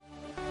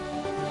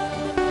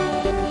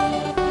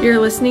You're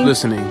listening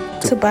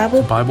to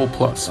Bible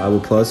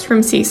Plus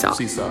from Seesaw.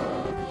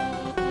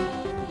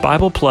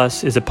 Bible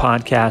Plus is a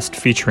podcast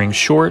featuring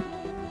short,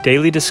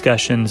 daily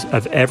discussions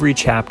of every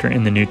chapter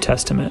in the New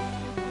Testament.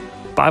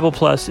 Bible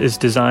Plus is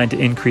designed to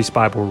increase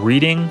Bible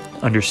reading,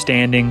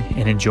 understanding,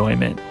 and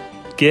enjoyment.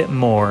 Get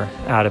more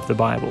out of the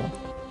Bible.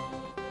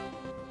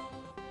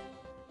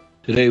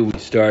 Today we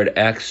start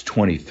Acts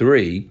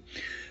 23,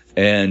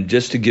 and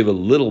just to give a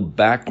little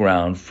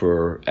background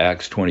for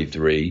Acts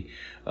 23,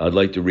 I'd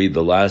like to read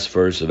the last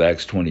verse of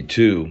Acts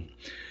 22,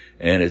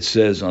 and it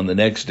says, "On the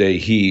next day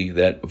he,"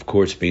 that of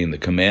course being the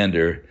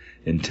commander,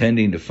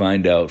 intending to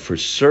find out for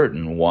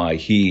certain why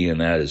he,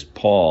 and that is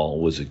Paul,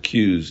 was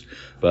accused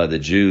by the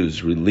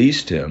Jews,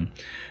 released him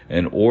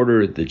and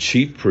ordered the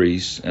chief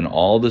priests and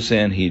all the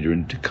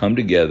Sanhedrin to come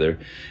together,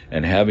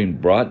 and having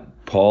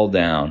brought Paul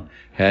down,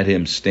 had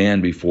him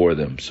stand before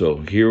them. So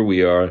here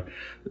we are.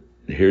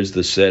 Here's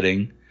the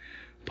setting.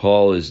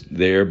 Paul is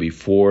there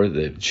before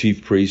the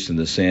chief priests and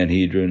the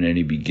Sanhedrin, and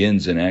he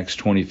begins in Acts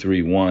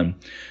 23:1.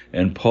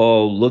 And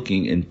Paul,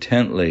 looking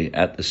intently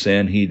at the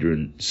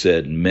Sanhedrin,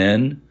 said,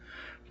 "Men,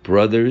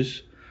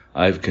 brothers,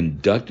 I have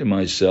conducted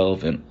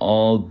myself in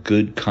all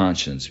good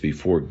conscience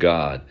before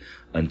God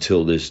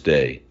until this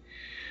day."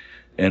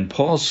 And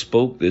Paul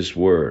spoke this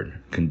word,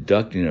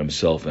 conducting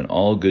himself in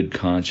all good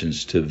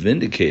conscience, to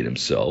vindicate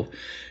himself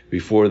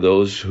before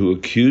those who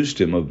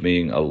accused him of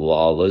being a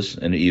lawless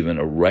and even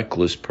a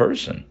reckless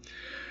person.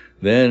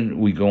 Then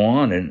we go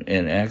on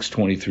in Acts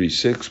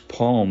 23:6,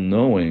 Paul,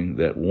 knowing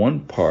that one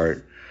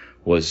part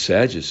was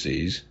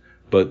Sadducees,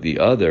 but the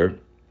other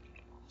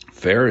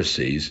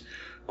Pharisees,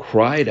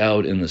 cried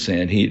out in the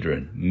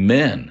Sanhedrin,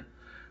 "Men,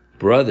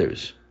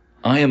 brothers,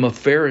 I am a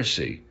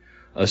Pharisee,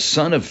 a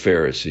son of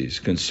Pharisees.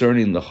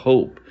 Concerning the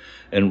hope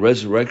and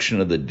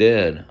resurrection of the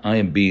dead, I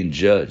am being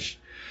judged."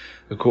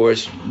 Of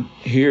course,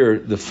 here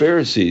the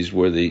Pharisees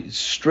were the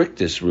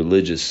strictest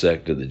religious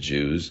sect of the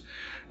Jews,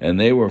 and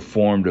they were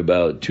formed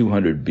about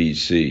 200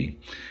 BC.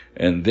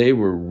 And they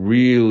were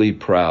really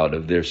proud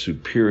of their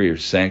superior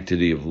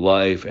sanctity of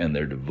life and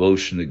their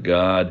devotion to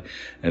God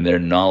and their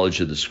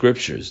knowledge of the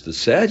Scriptures. The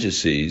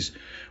Sadducees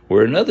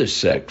were another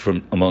sect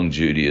from among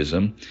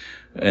Judaism,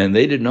 and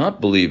they did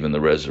not believe in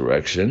the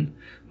resurrection,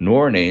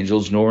 nor in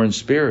angels, nor in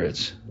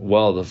spirits.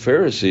 While the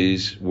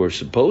Pharisees were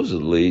supposed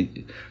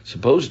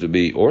to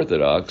be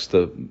Orthodox,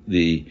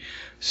 the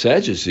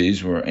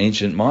Sadducees were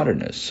ancient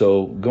modernists.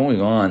 So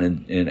going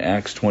on in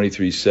Acts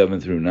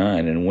 23:7 through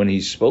 9, and when he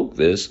spoke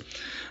this,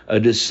 a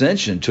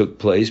dissension took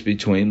place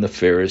between the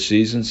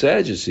Pharisees and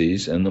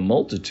Sadducees, and the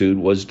multitude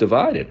was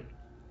divided.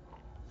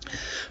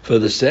 For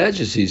the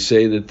Sadducees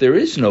say that there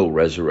is no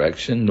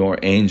resurrection, nor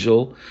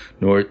angel,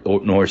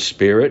 nor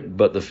spirit,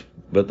 but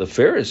the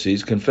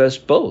Pharisees confess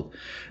both.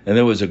 And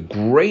there was a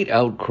great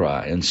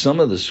outcry, and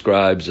some of the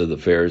scribes of the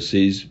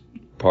Pharisees'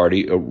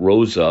 party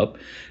rose up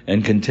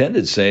and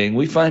contended, saying,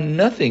 "We find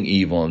nothing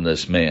evil in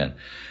this man.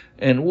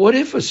 And what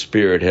if a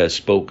spirit has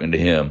spoken to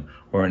him,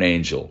 or an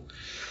angel?"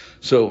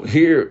 So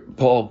here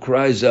Paul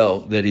cries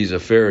out that he's a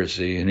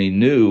Pharisee, and he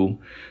knew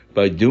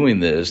by doing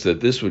this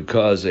that this would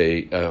cause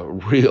a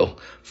real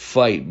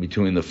fight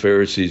between the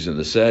Pharisees and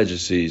the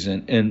Sadducees.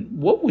 And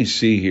what we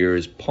see here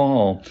is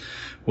Paul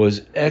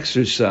was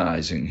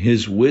exercising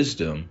his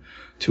wisdom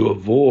to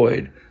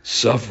avoid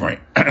suffering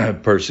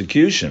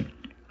persecution.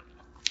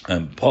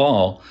 And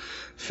Paul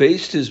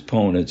faced his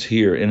opponents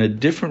here in a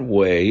different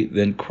way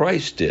than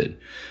Christ did.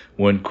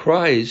 When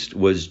Christ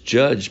was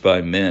judged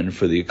by men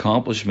for the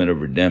accomplishment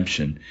of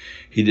redemption,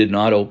 he did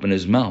not open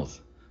his mouth.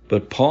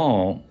 But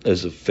Paul,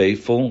 as a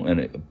faithful and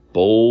a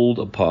bold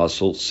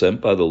apostle sent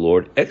by the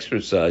Lord,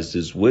 exercised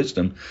his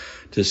wisdom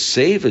to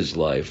save his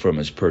life from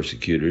his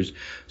persecutors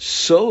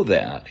so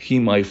that he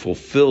might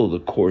fulfill the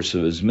course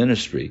of his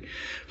ministry.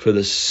 For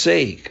the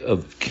sake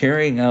of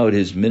carrying out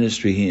his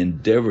ministry, he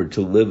endeavored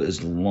to live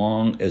as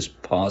long as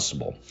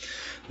possible.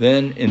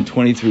 Then in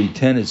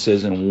 23:10 it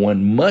says, "And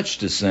when much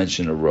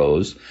dissension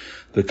arose,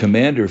 the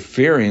commander,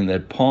 fearing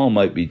that Paul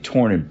might be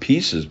torn in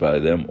pieces by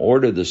them,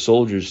 ordered the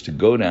soldiers to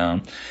go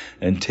down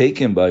and take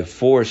him by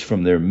force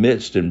from their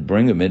midst and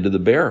bring him into the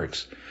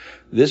barracks."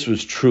 This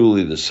was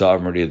truly the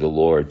sovereignty of the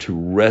Lord to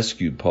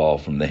rescue Paul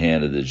from the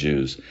hand of the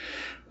Jews.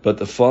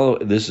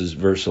 This is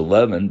verse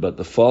 11, "But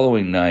the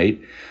following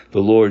night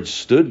the Lord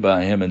stood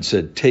by him and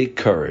said, 'Take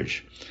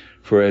courage,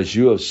 for as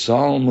you have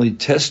solemnly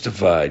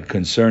testified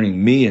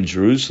concerning me in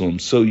Jerusalem,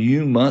 so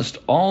you must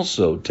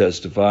also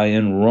testify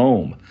in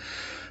Rome.'"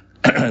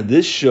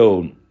 This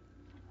showed,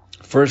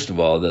 first of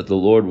all, that the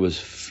Lord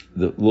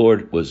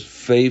was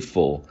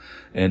faithful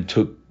and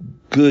took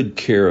good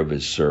care of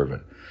his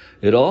servant.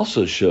 It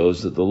also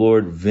shows that the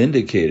Lord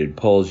vindicated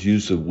Paul's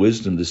use of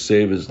wisdom to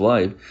save his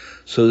life,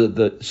 so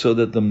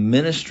that the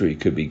ministry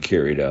could be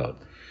carried out.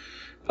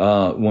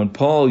 When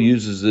Paul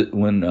uses it,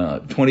 when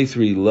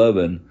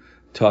 23:11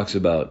 talks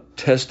about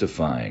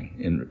testifying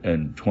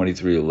in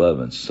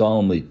 23:11,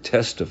 solemnly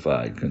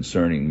testified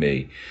concerning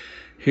me.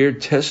 Here,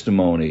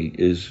 testimony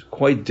is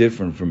quite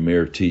different from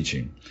mere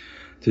teaching.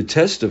 To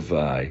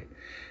testify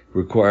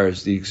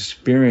requires the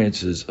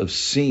experiences of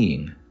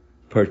seeing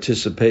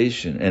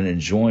participation and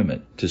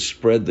enjoyment to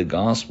spread the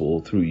gospel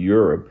through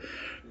Europe,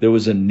 there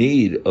was a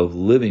need of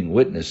living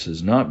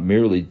witnesses, not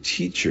merely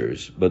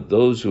teachers, but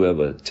those who have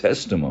a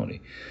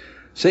testimony.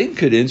 Satan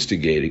could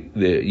instigate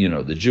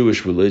the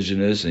Jewish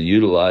religionists and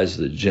utilize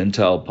the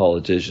Gentile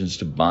politicians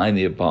to bind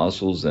the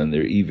apostles and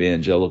their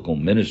evangelical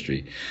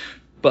ministry.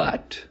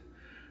 But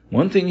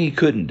one thing he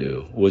couldn't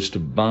do was to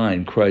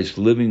bind Christ's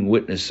living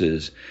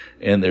witnesses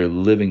and their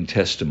living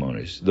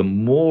testimonies. The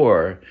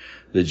more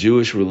the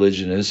Jewish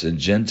religionists and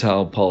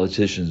Gentile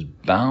politicians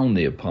bound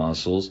the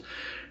apostles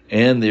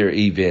and their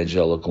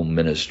evangelical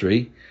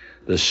ministry,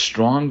 the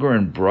stronger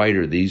and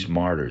brighter these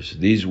martyrs,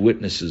 these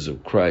witnesses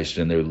of Christ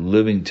and their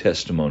living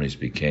testimonies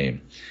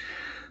became.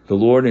 The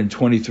Lord in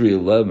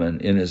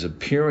 23:11, in his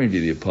appearing to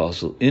the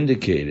apostle,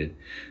 indicated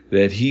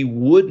that he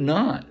would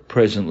not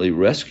presently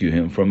rescue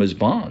him from his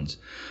bonds,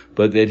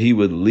 but that he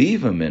would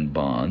leave him in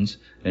bonds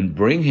and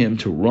bring him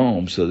to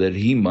Rome so that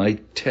he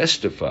might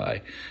testify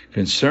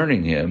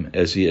concerning him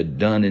as he had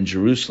done in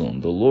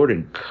Jerusalem. The Lord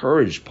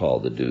encouraged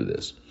Paul to do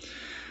this.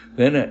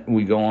 Then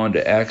we go on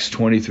to Acts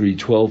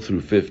 23:12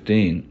 through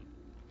 15.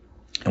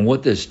 And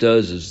what this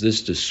does is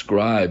this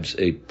describes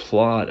a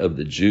plot of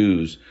the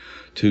Jews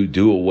to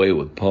do away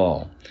with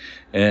Paul.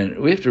 And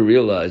we have to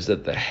realize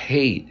that the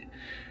hate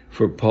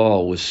for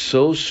Paul was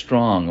so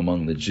strong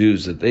among the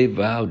Jews that they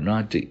vowed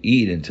not to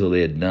eat until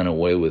they had done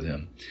away with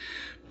him.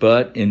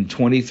 But in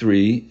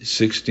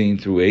 23:16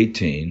 through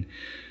 18,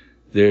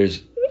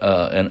 there's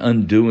an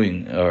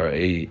undoing or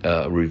a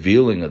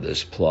revealing of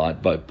this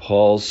plot by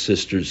Paul's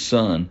sister's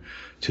son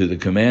to the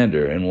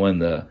commander. And when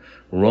the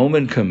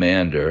Roman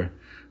commander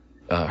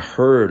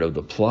heard of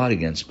the plot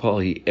against Paul,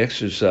 he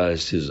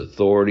exercised his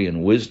authority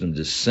and wisdom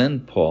to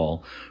send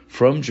Paul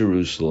from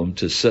Jerusalem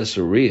to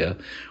Caesarea,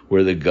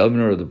 where the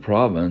governor of the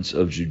province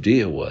of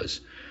Judea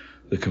was.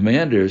 The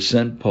commander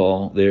sent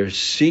Paul there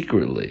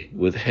secretly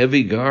with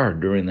heavy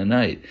guard during the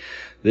night.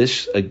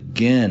 This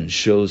again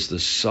shows the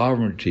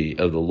sovereignty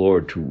of the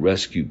Lord to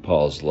rescue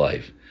Paul's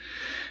life.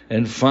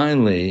 And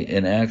finally,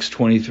 in Acts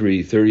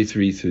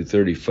 23:33 through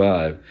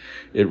 35,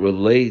 it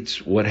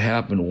relates what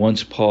happened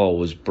once Paul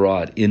was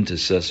brought into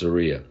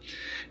Caesarea.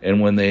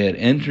 And when they had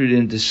entered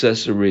into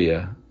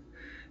Caesarea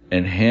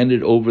and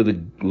handed over the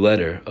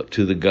letter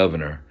to the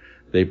governor,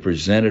 they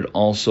presented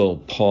also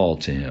Paul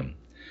to him.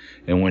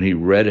 And when he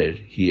read it,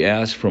 he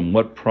asked from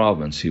what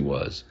province he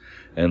was.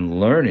 And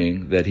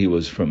learning that he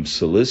was from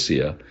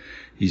Cilicia,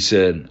 he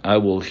said, "I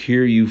will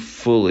hear you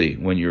fully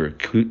when your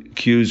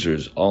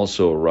accusers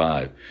also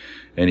arrive."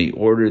 And he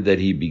ordered that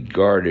he be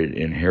guarded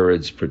in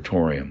Herod's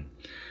praetorium.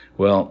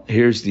 Well,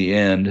 here's the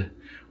end.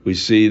 We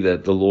see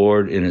that the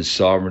Lord in his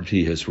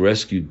sovereignty has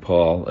rescued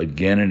Paul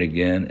again and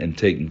again and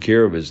taken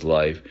care of his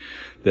life,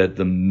 that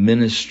the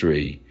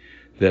ministry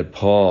that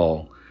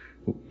Paul,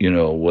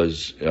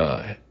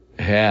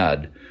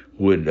 had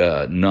would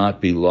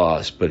not be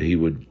lost, but he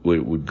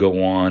would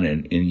go on,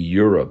 and in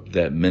Europe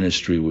that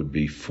ministry would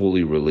be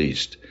fully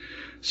released.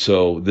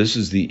 So this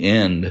is the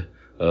end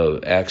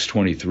of Acts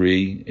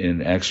 23.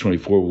 In Acts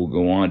 24, we'll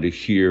go on to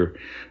hear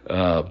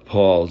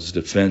Paul's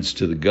defense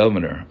to the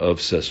governor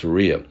of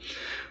Caesarea.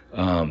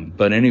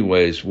 But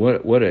anyways,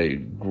 what a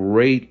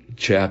great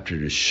chapter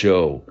to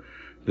show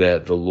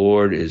that the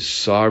Lord is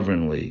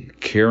sovereignly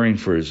caring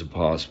for his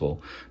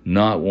apostle,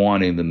 not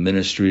wanting the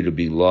ministry to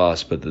be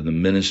lost, but that the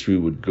ministry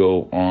would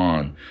go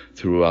on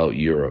throughout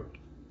Europe.